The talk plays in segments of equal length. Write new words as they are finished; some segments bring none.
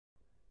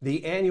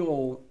The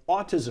annual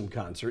autism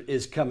concert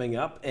is coming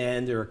up,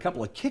 and there are a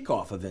couple of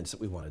kickoff events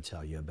that we want to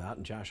tell you about.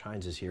 And Josh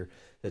Hines is here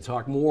to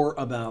talk more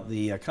about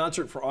the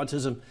Concert for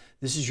Autism.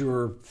 This is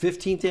your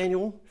 15th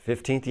annual?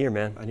 15th year,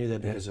 man. I knew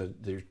that because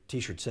their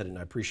T-shirt said it, and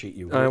I appreciate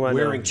you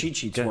wearing cheat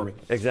sheets for me.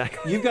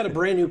 Exactly. You've got a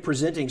brand new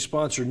presenting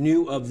sponsor,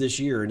 new of this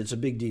year, and it's a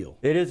big deal.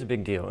 It is a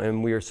big deal,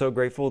 and we are so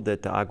grateful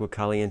that the Agua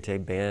Caliente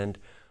Band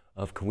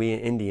of Kauai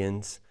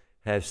Indians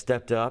have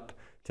stepped up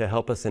to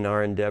help us in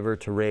our endeavor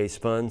to raise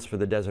funds for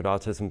the Desert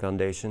Autism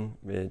Foundation.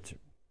 It's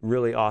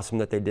really awesome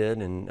that they did,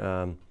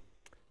 and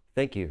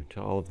thank you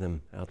to all of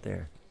them out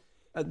there.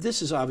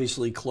 This is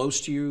obviously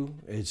close to you.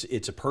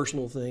 It's a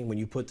personal thing when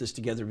you put this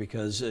together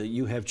because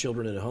you have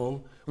children at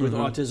home with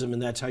autism,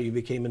 and that's how you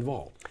became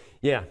involved.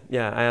 Yeah.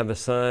 I have a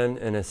son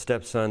and a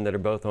stepson that are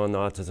both on the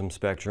autism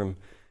spectrum,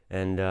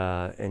 and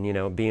you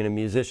know, being a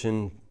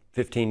musician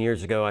 15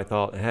 years ago, I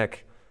thought,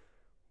 heck,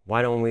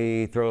 why don't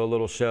we throw a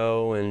little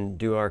show and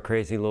do our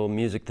crazy little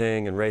music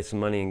thing and raise some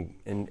money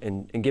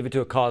and give it to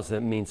a cause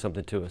that means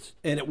something to us.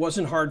 And it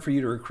wasn't hard for you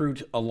to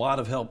recruit a lot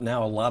of help.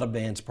 Now a lot of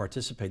bands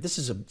participate. This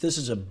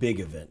is a big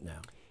event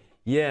now.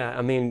 Yeah,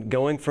 I mean,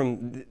 going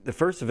from the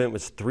first event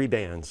was 3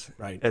 bands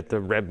at the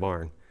Red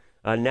Barn.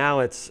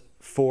 Now it's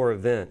 4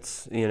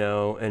 events, you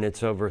know, and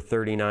it's over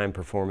 39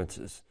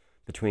 performances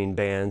between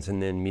bands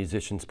and then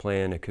musicians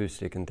playing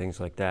acoustic and things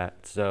like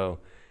that. So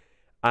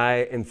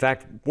in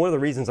fact, one of the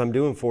reasons I'm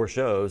doing 4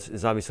 shows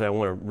is obviously I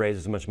want to raise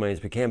as much money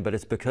as we can, but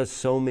it's because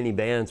so many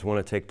bands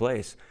want to take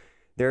place.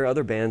 There are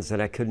other bands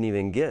that I couldn't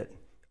even get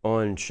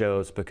on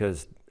shows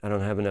because I don't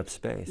have enough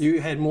space.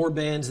 You had more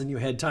bands than you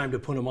had time to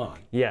put them on.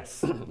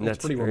 Yes, that's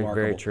pretty remarkable.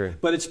 Very true.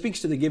 But it speaks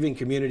to the giving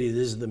community.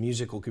 This is the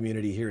musical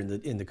community here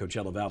in the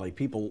Coachella Valley.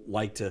 People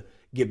like to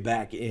give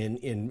back in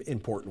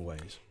important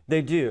ways.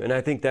 They do, and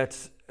I think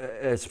that's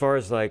as far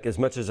as like as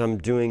much as I'm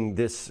doing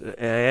this,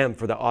 and I am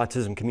for the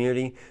autism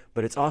community,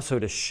 but it's also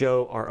to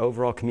show our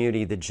overall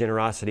community the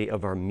generosity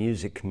of our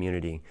music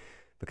community,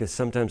 because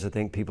sometimes I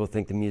think people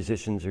think the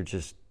musicians are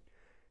just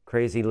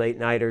crazy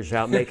late-nighters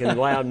out making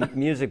loud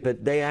music,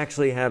 but they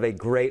actually have a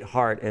great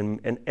heart,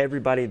 and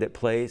everybody that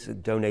plays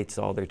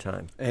donates all their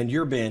time. And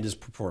your band is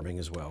performing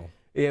as well.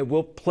 Yeah,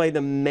 we'll play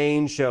the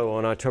main show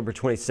on October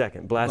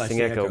 22nd.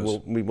 Blasting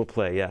Echo, we will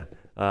play, yeah.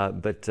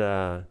 But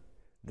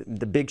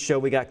the big show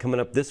we got coming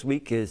up this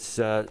week is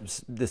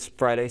this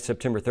Friday,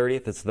 September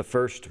 30th. It's the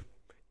first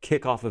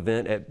kickoff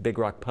event at Big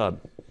Rock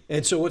Pub.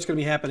 And so what's going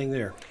to be happening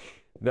there?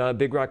 The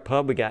Big Rock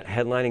Pub, we got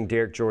headlining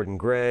Derek Jordan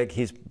Gregg.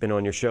 He's been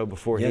on your show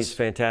before. Yes. He's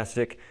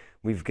fantastic.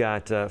 We've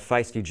got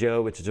Feisty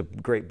Joe, which is a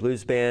great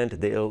blues band.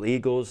 The Ill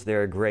Eagles,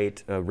 they're a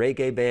great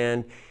reggae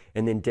band.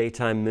 And then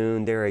Daytime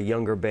Moon, they're a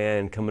younger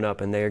band coming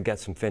up, and they've got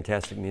some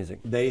fantastic music.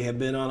 They have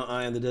been on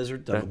Eye on the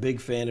Desert. I'm a big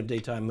fan of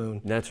Daytime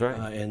Moon. That's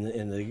right. And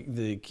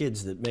the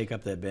kids that make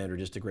up that band are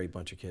just a great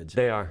bunch of kids.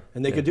 They are.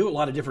 And they could do a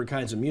lot of different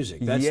kinds of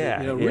music. That's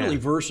really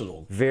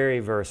versatile.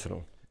 Very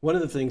versatile. One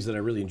of the things that I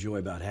really enjoy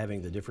about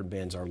having the different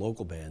bands, our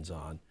local bands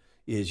on,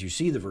 is you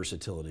see the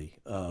versatility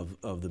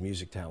of the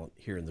music talent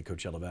here in the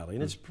Coachella Valley,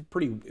 and it's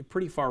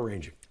pretty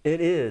far-ranging. It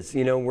is.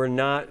 You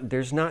know,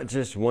 there's not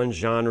just one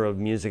genre of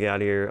music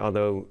out here,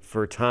 although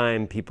for a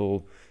time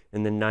people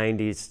in the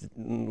 90s,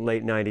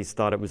 late 90s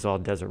thought it was all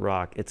desert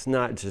rock. It's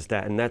not just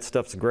that, and that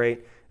stuff's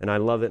great, and I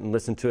love it and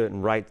listen to it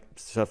and write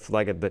stuff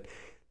like it, but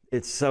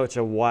it's such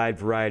a wide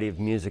variety of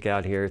music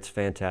out here. It's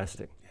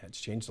fantastic. Yeah, it's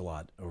changed a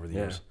lot over the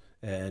years.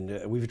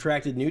 And we've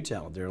attracted new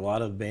talent. There are a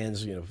lot of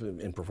bands, you know,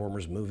 and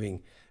performers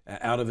moving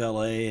out of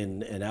LA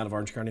and out of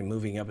Orange County,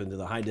 moving up into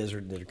the high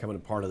desert that are becoming a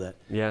part of that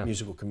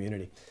musical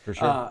community. For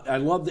sure. I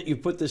love that you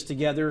put this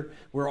together.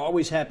 We're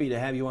always happy to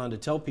have you on to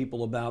tell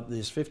people about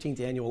this 15th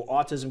annual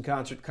autism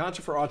concert,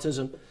 Concert for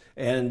Autism,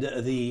 and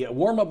the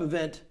warm-up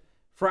event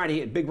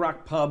Friday at Big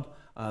Rock Pub.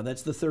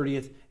 That's the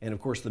 30th. And of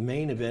course, the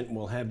main event,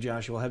 we'll have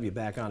you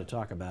back on to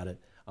talk about it.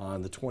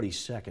 On the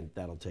 22nd,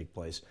 that'll take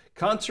place.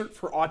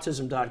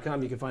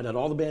 Concertforautism.com. You can find out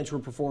all the bands who are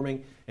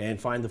performing and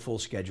find the full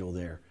schedule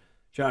there.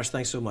 Josh,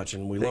 thanks so much,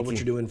 and we love what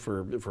you're doing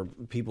for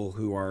people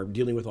who are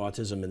dealing with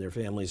autism and their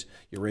families.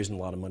 You're raising a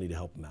lot of money to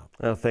help them out.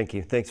 Oh, thank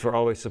you. Thanks for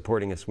always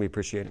supporting us. We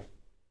appreciate it.